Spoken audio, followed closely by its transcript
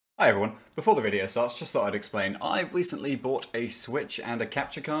Hi everyone, before the video starts, just thought I'd explain. I recently bought a Switch and a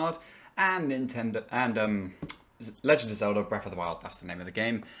capture card, and Legend of Zelda Breath of the Wild, that's the name of the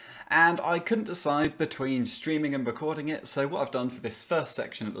game. And I couldn't decide between streaming and recording it, so what I've done for this first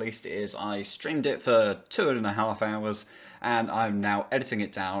section at least is I streamed it for 2.5 hours, and I'm now editing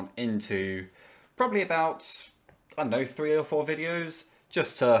it down into probably about, I don't know, 3 or 4 videos,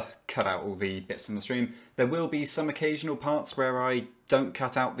 just to cut out all the bits in the stream. There will be some occasional parts where I don't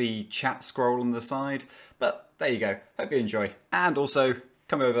cut out the chat scroll on the side, but there you go. Hope you enjoy. And also,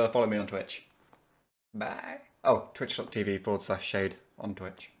 come over, follow me on Twitch. Bye. Oh, twitch.tv/shade on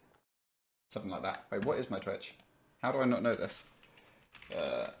Twitch. Something like that. Wait, what is my Twitch? How do I not know this?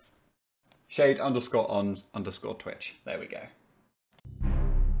 Shade_on_Twitch. There we go.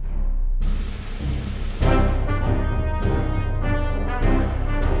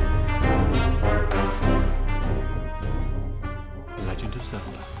 Legend of Zelda.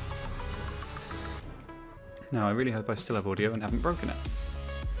 Now, I really hope I still have audio and haven't broken it.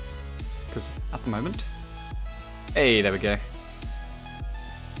 Because at the moment... Hey, there we go.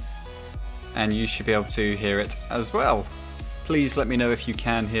 And you should be able to hear it as well. Please let me know if you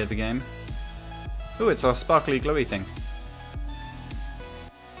can hear the game. Oh, it's our sparkly glowy thing.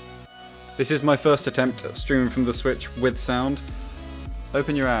 This is my first attempt at streaming from the Switch with sound.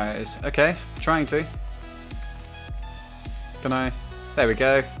 Open your eyes. Okay, trying to. Can I? There we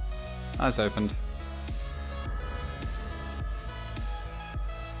go. Eyes opened.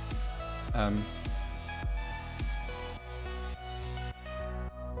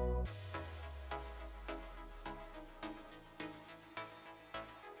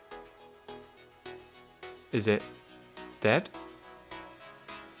 Is it dead?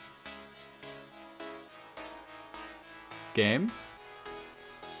 Game?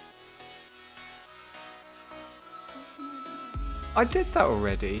 I did that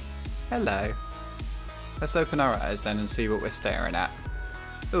already. Hello. Let's open our eyes then and see what we're staring at.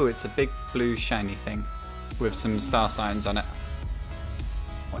 Ooh, it's a big blue shiny thing with some star signs on it.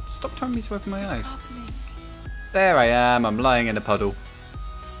 What? Stop telling me to open my eyes. There I am, I'm lying in a puddle.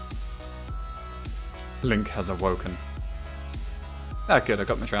 Link has awoken. Ah, good, I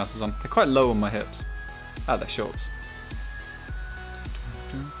got my trousers on. They're quite low on my hips. Ah, they're shorts.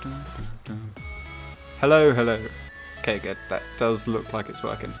 Hello, hello. Okay, good. That does look like it's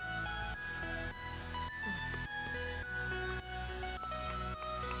working.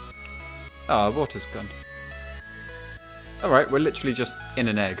 Ah, water's gone. Alright, we're literally just in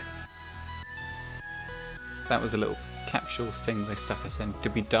an egg. That was a little capsule thing they stuck us in.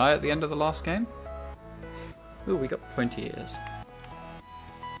 Did we die at the end of the last game? Ooh, we got pointy ears.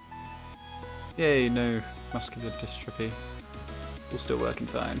 Yay, no muscular dystrophy. All still working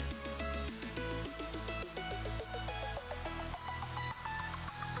fine.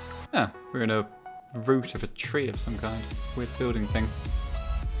 Ah, we're in a root of a tree of some kind. Weird building thing.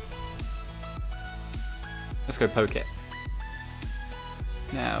 Let's go poke it.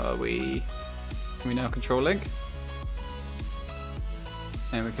 Now, can we now control Link?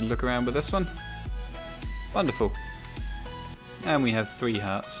 And we can look around with this one. Wonderful. And we have 3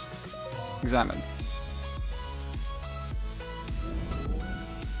 hearts. Examine.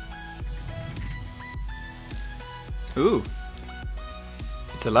 Ooh.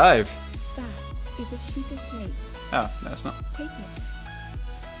 It's alive. That is a sheep asleep. Oh, no it's not. Take it.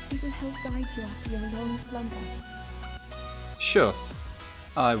 It will help guide you after your long slumber. Sure.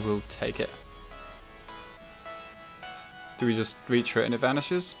 I will take it. Do we just reach for it and it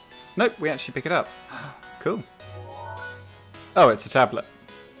vanishes? Nope, we actually pick it up. Cool. Oh, it's a tablet.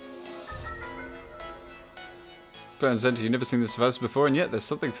 Glenn Center, you've never seen this device before, and yet there's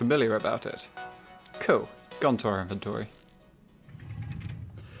something familiar about it. Cool. Gone to our inventory.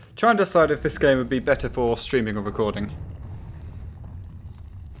 Try and decide if this game would be better for streaming or recording.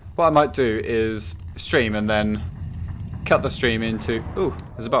 What I might do is stream and then cut the stream into... Ooh,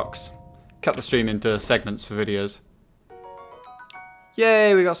 there's a box. Cut the stream into segments for videos.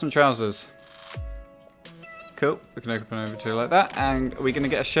 Yay, we got some trousers. Cool, we can open over to it like that. And are we going to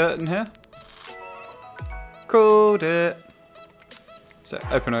get a shirt in here? Called it. So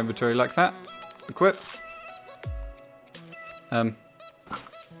open inventory like that. Equip.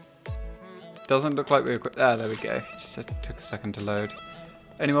 Doesn't look like we equipped. Ah, there we go. Just took a second to load.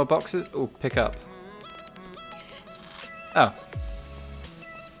 Any more boxes? Oh, pick up. Oh.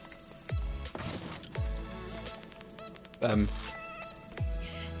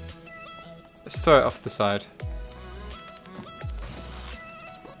 Let's throw it off the side.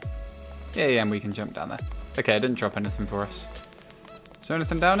 Yeah, and we can jump down there. Okay, I didn't drop anything for us. Is there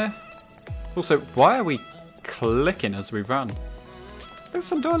anything down here? Also, why are we clicking as we run?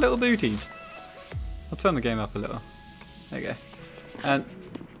 Focus onto our little booties. I'll turn the game up a little. There you go. And,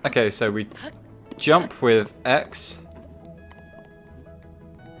 okay, so we jump with X.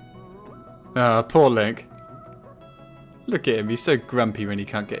 Ah, poor Link. Look at him, he's so grumpy when he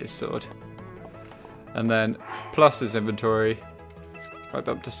can't get his sword. And then plus is inventory. Right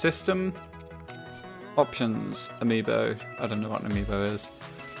up to system. Options, amiibo. I don't know what an amiibo is.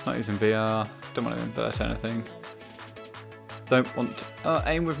 Not using VR. Don't want to invert anything. Don't want to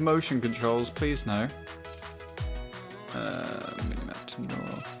aim with motion controls, please no. Minimap to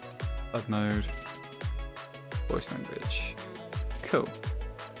north. Hard mode. Voice language. Cool.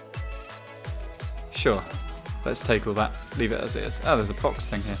 Sure. Let's take all that. Leave it as it is. Oh, there's a box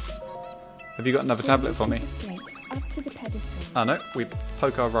thing here. Have you got another tablet for me? Up to the pedestal. Oh no, we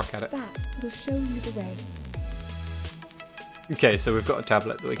poke our rock at it. That will show you the way. Okay, so we've got a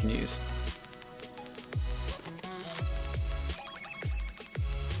tablet that we can use.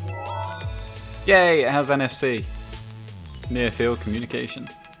 Yay, it has NFC. Near field communication.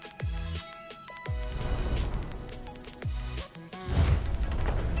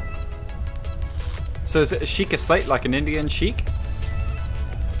 So is it a Sheikah slate like an Indian Sheik?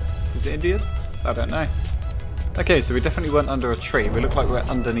 Is it Indian? I don't know. Okay, so we definitely weren't under a tree. We look like we're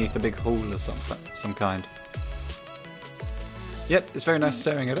underneath a big hall or something, some kind. Yep, it's very nice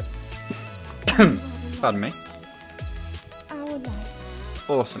staring at it. Pardon me. Our light.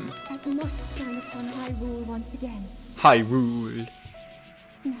 Awesome. I must stand upon Hyrule once again. Hyrule.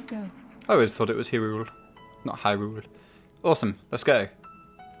 Now go. I always thought it was Hyrule, not Hyrule. Awesome, let's go.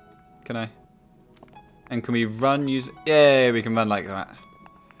 Can I? And can we run use... Yeah, we can run like that.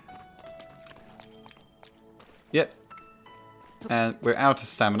 Yep. And we're out of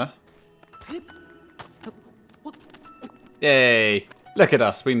stamina. Yay! Look at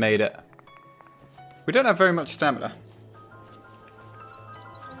us, we made it. We don't have very much stamina.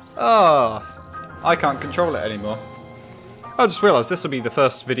 Oh, I can't control it anymore. I just realised this will be the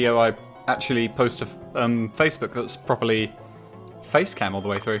first video I actually post to Facebook that's properly FaceCam all the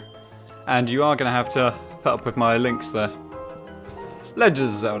way through. And you are going to have to put up with my links there. Legend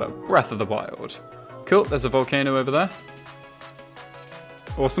of Zelda, Breath of the Wild. Cool, there's a volcano over there.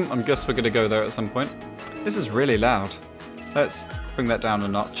 Awesome, I guess we're going to go there at some point. This is really loud. Let's bring that down a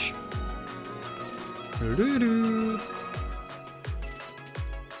notch.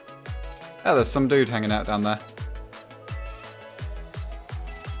 Oh, there's some dude hanging out down there.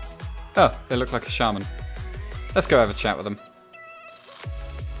 Oh, they look like a shaman. Let's go have a chat with them.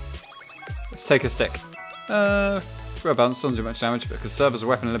 Let's take a stick. Rubber bounce doesn't do much damage, but it could serve as a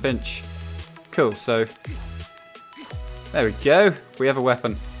weapon in a pinch. Cool, so... There we go. We have a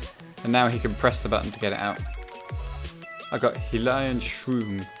weapon. And now he can press the button to get it out. I got Hylian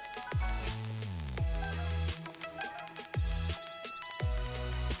Shroom.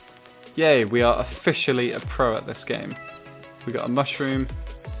 Yay, we are officially a pro at this game. We got a mushroom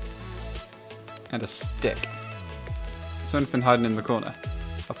and a stick. Is there anything hiding in the corner?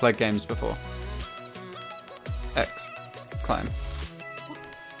 I've played games before. X. Climb.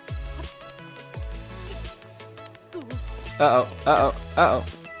 Uh-oh, uh-oh, uh-oh.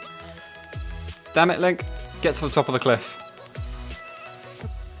 Damn it, Link. Get to the top of the cliff.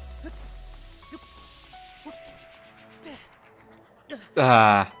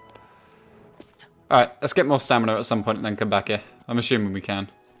 Ah. Alright, let's get more stamina at some point and then come back here. I'm assuming we can.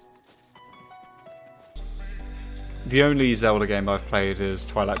 The only Zelda game I've played is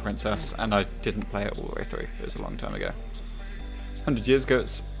Twilight Princess, and I didn't play it all the way through. It was a long time ago. 100 years ago,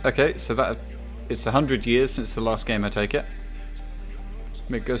 it's... Okay, so that... It's 100 years since the last game, I take it.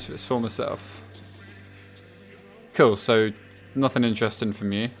 It goes for its former self. Cool, so nothing interesting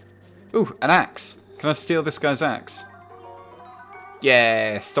from you. Ooh, an axe. Can I steal this guy's axe?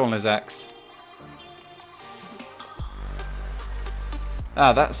 Yeah, stolen his axe.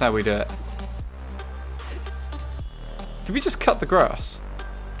 Ah, that's how we do it. Did we just cut the grass?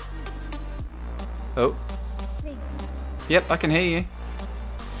 Oh. Yep, I can hear you.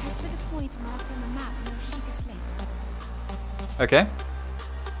 Head to the point marked on the map near Sheikah Slate. Okay.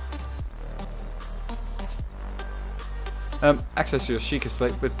 Access your Sheikah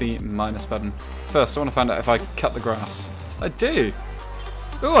Slate with the minus button. First, I want to find out if I cut the grass. I do!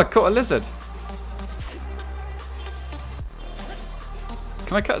 Oh, I caught a lizard!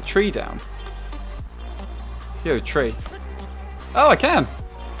 Can I cut a tree down? Yo, tree. Oh, I can!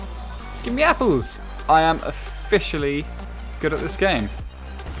 Give me apples! I am officially good at this game.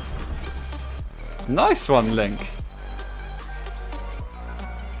 Nice one, Link!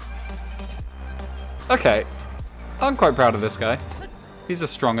 Okay. I'm quite proud of this guy. He's a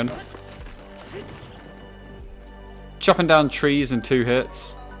strong un. chopping down trees in 2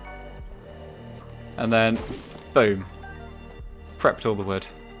 hits. And then, boom. Prepped all the wood.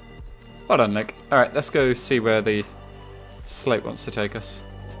 Well done, Nick. Alright, let's go see where the slate wants to take us.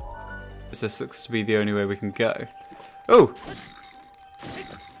 This looks to be the only way we can go. Oh!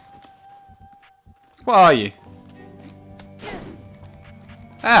 What are you?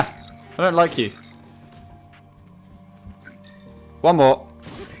 Ah! I don't like you. One more.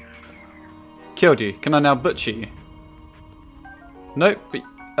 Killed you. Can I now butcher you? Nope, but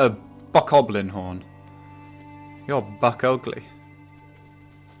a bokoblin horn. You're buck ugly.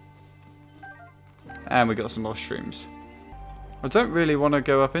 And we got some more shrooms. I don't really want to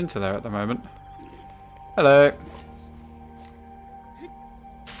go up into there at the moment. Hello.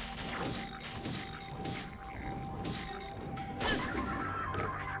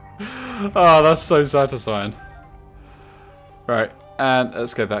 Oh, that's so satisfying. Right, and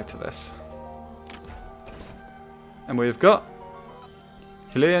let's go back to this. And we've got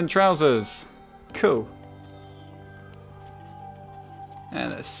Hylian trousers. Cool.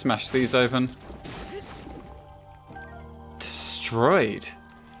 And let's smash these open. Destroyed.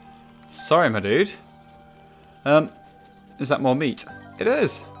 Sorry, my dude. Is that more meat? It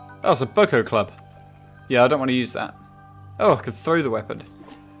is. Oh, it's a Boko club. Yeah, I don't want to use that. Oh, I could throw the weapon.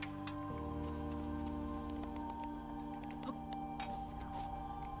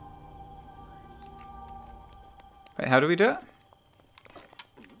 Wait, how do we do it?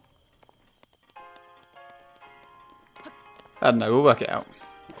 I don't know, we'll work it out.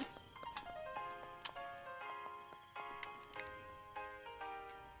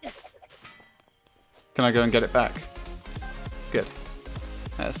 Can I go and get it back? Good.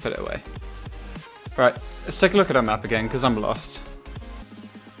 Let's put it away. Right, let's take a look at our map again, because I'm lost.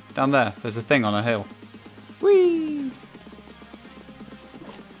 Down there, there's a thing on a hill. Whee!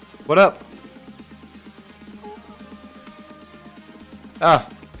 What up? Ah,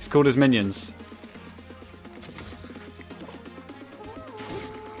 he's called his minions.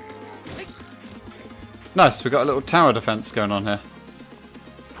 Nice, we got a little tower defense going on here.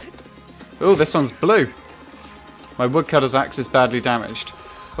 Oh, this one's blue. My woodcutter's axe is badly damaged.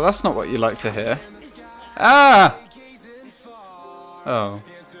 Well, that's not what you like to hear. Ah! Oh.